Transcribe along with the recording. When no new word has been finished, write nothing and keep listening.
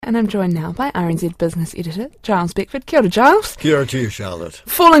and I'm joined now by RNZ Business Editor Giles Beckford. Kia ora, Giles. Kia ora to you, Charlotte.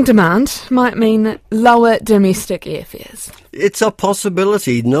 Falling demand might mean lower domestic airfares. It's a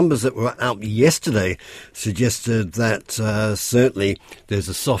possibility. Numbers that were out yesterday suggested that certainly there's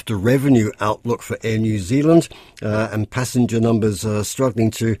a softer revenue outlook for Air New Zealand, and passenger numbers are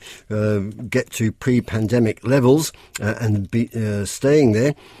struggling to get to pre-pandemic levels and be staying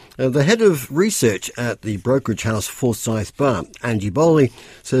there. The head of research at the brokerage house Forsyth Barr, Angie Bowley,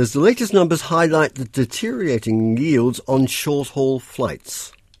 says the latest numbers highlight the deteriorating yields on short-haul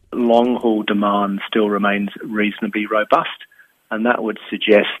flights. Long-haul demand still remains reasonably robust, and that would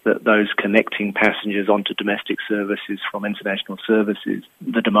suggest that those connecting passengers onto domestic services from international services,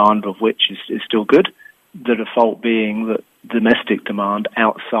 the demand of which is still good. The default being that domestic demand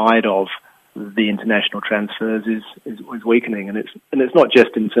outside of the international transfers is weakening, and it's not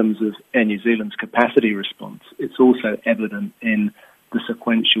just in terms of Air New Zealand's capacity response. It's also evident in the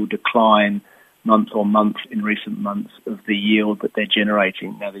sequential decline month on month in recent months of the yield that they're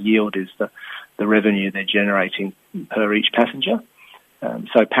generating. Now, the yield is the revenue they're generating per each passenger.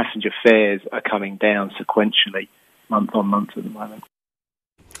 So passenger fares are coming down sequentially month on month at the moment.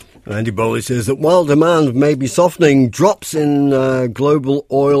 Andy Bowley says that while demand may be softening, drops in global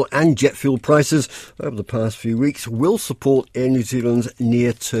oil and jet fuel prices over the past few weeks will support Air New Zealand's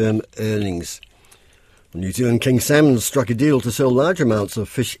near-term earnings. New Zealand King Salmon struck a deal to sell large amounts of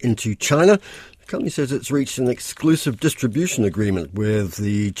fish into China. The company says it's reached an exclusive distribution agreement with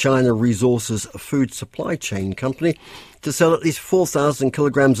the China Resources Food Supply Chain Company to sell at least 4,000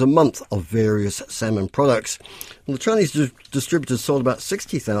 kilograms a month of various salmon products. Well, the Chinese distributors sold about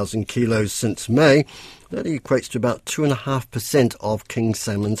 60,000 kilos since May. That equates to about 2.5% of King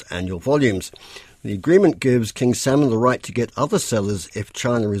Salmon's annual volumes. The agreement gives King Salmon the right to get other sellers if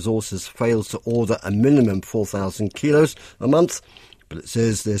China Resources fails to order a minimum 4,000 kilos a month. But it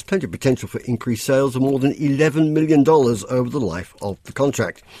says there's plenty of potential for increased sales of more than $11 million over the life of the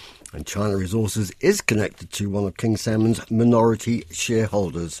contract. And China Resources is connected to one of King Salmon's minority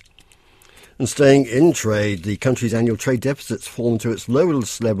shareholders. And staying in trade, the country's annual trade deficit's fallen to its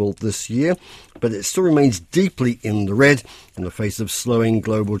lowest level this year, but it still remains deeply in the red in the face of slowing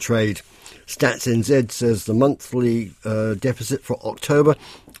global trade. Stats NZ says the monthly deficit for October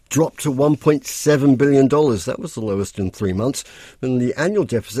dropped to $1.7 billion. That was the lowest in 3 months. And the annual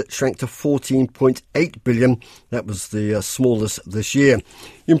deficit shrank to $14.8 billion. That was the smallest this year.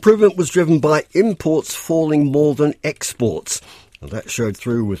 The improvement was driven by imports falling more than exports. And that showed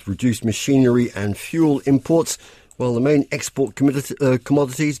through with reduced machinery and fuel imports, while the main export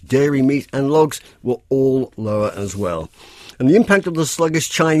commodities, dairy, meat and logs, were all lower as well. And the impact of the sluggish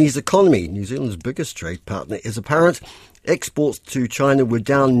Chinese economy, New Zealand's biggest trade partner, is apparent. Exports to China were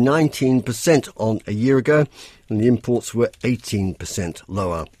down 19% on a year ago, and the imports were 18%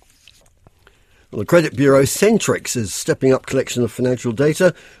 lower. Well, the credit bureau Centrix is stepping up collection of financial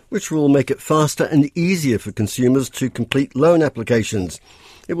data, which will make it faster and easier for consumers to complete loan applications.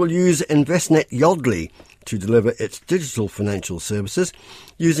 It will use InvestNet Yodlee to deliver its digital financial services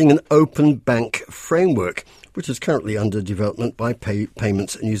using an open bank framework, which is currently under development by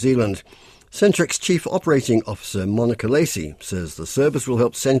Payments New Zealand. Centrix Chief Operating Officer Monica Lacey says the service will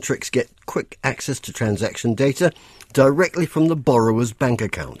help Centrix get quick access to transaction data directly from the borrower's bank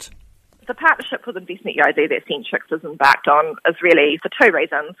account. The partnership with InvestNet Yodlee that Centrix is embarked on is really for two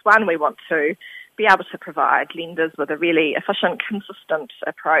reasons. One, we want to be able to provide lenders with a really efficient, consistent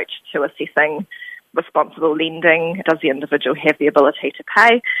approach to assessing responsible lending. Does the individual have the ability to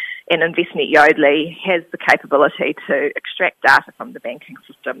pay? And InvestNet Yodlee has the capability to extract data from the banking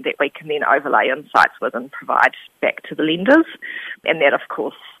system that we can then overlay insights with and provide back to the lenders. And that, of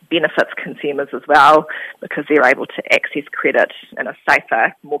course, benefits consumers as well because they're able to access credit in a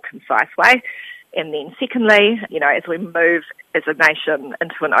safer, more concise way. And then secondly, as we move as a nation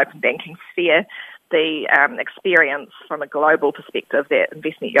into an open banking sphere, the experience from a global perspective that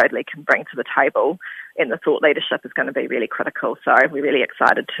InvestNet Yodlee can bring to the table and the thought leadership is going to be really critical. So we're really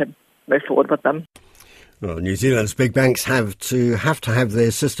excited to move forward with them. Well, New Zealand's big banks have to have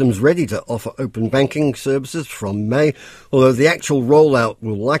their systems ready to offer open banking services from May, although the actual rollout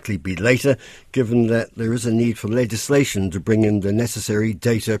will likely be later, given that there is a need for legislation to bring in the necessary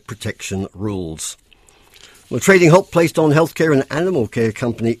data protection rules. Well, trading halt placed on healthcare and animal care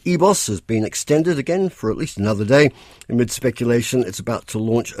company EBOS has been extended again for at least another day. Amid speculation, it's about to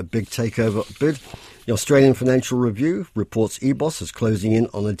launch a big takeover bid. The Australian Financial Review reports EBOS is closing in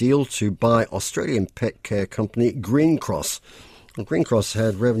on a deal to buy Australian pet care company Green Cross. Well, Green Cross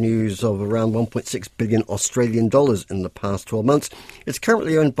had revenues of around 1.6 billion Australian dollars in the past 12 months. It's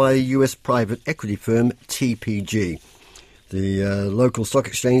currently owned by US private equity firm TPG. The local stock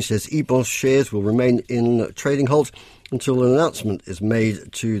exchange says EBOS shares will remain in trading halt until an announcement is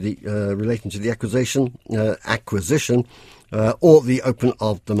made to the relating to the acquisition or the open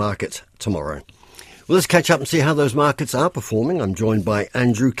of the market tomorrow. Well, let's catch up and see how those markets are performing. I'm joined by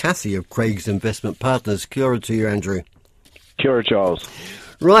Andrew Cathy of Craig's Investment Partners. Kia ora to you, Andrew. Kia ora, Charles.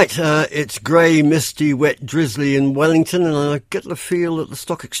 Right, it's grey, misty, wet, drizzly in Wellington, and I get the feel that the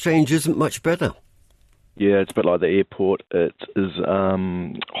stock exchange isn't much better. Yeah, it's a bit like the airport. It is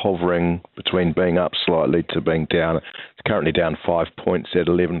hovering between being up slightly to being down. It's currently down 5 points at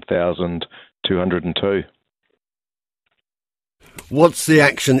 11,202. What's the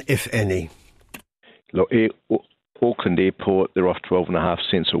action, if any? Look, Auckland Airport, they're off 12.5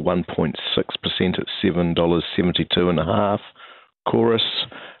 cents or 1.6% at $7.72.5. Chorus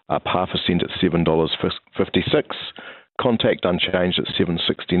up half a cent at $7.56. Contact unchanged at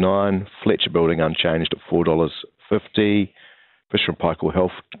 $7.69. Fletcher Building unchanged at $4.50. Fisher & Paykel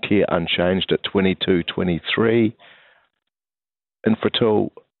Healthcare unchanged at $22.23.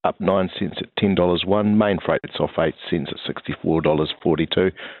 Infratil up 9 cents at $10.01. Main Freight's off 8 cents at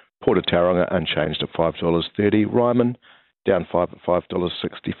 $64.42. Port of Tauranga unchanged at $5.30. Ryman down 5 at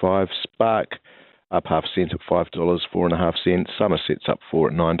 $5.65. Spark up half cent at $5.04.5. Somerset's up 4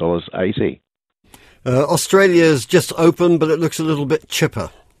 at $9.80. Australia's just open, but it looks a little bit chipper.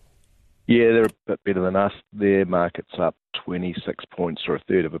 Yeah, they're a bit better than us. Their market's up 26 points or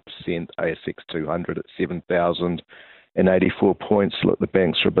 1/3%. ASX 200 at 7,084 points. Look, the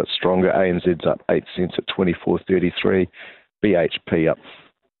banks are a bit stronger. ANZ's up 8 cents at 24.33. BHP up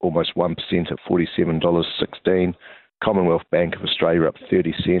almost 1% at $47.16. Commonwealth Bank of Australia up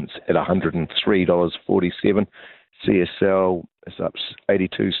 30 cents at $103.47. CSL is up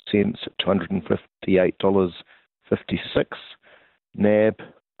 82 cents at $258.56. NAB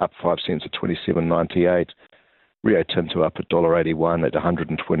up 5 cents at $27.98. Rio Tinto up $1.81 at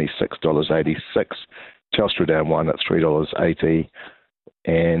 $126.86. Telstra down 1 at $3.80.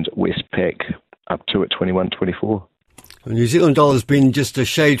 And Westpac up 2 at $21.24. The New Zealand dollar has been just a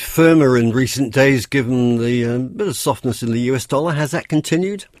shade firmer in recent days, given the bit of softness in the US dollar. Has that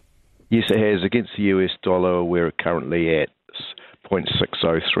continued? Yes, it has. Against the US dollar, we're currently at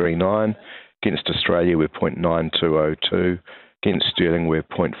 0.6039. Against Australia, we're 0.9202. Against sterling, we're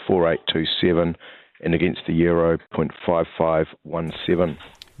 0.4827. And against the euro, 0.5517.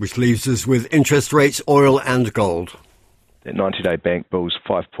 Which leaves us with interest rates, oil and gold. That 90-day bank bill's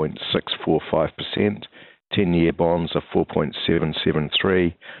 5.645%. 10-year bonds are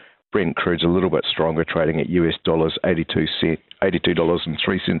 4.773. Brent crude's a little bit stronger, trading at US dollars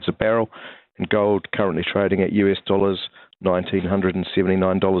 $82.03 a barrel, and gold currently trading at US dollars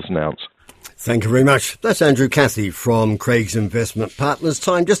 $1,979 an ounce. Thank you very much. That's Andrew Cathy from Craig's Investment Partners.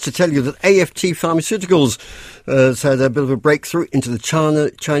 Time just to tell you that AFT Pharmaceuticals has had a bit of a breakthrough into the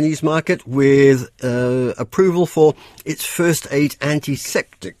Chinese market with approval for its first aid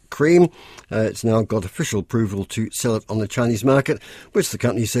antiseptic cream. It's now got official approval to sell it on the Chinese market, which the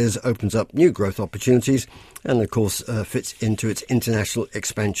company says opens up new growth opportunities and, of course, fits into its international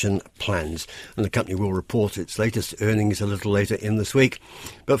expansion plans. And the company will report its latest earnings a little later in this week.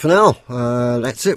 But for now, that's it.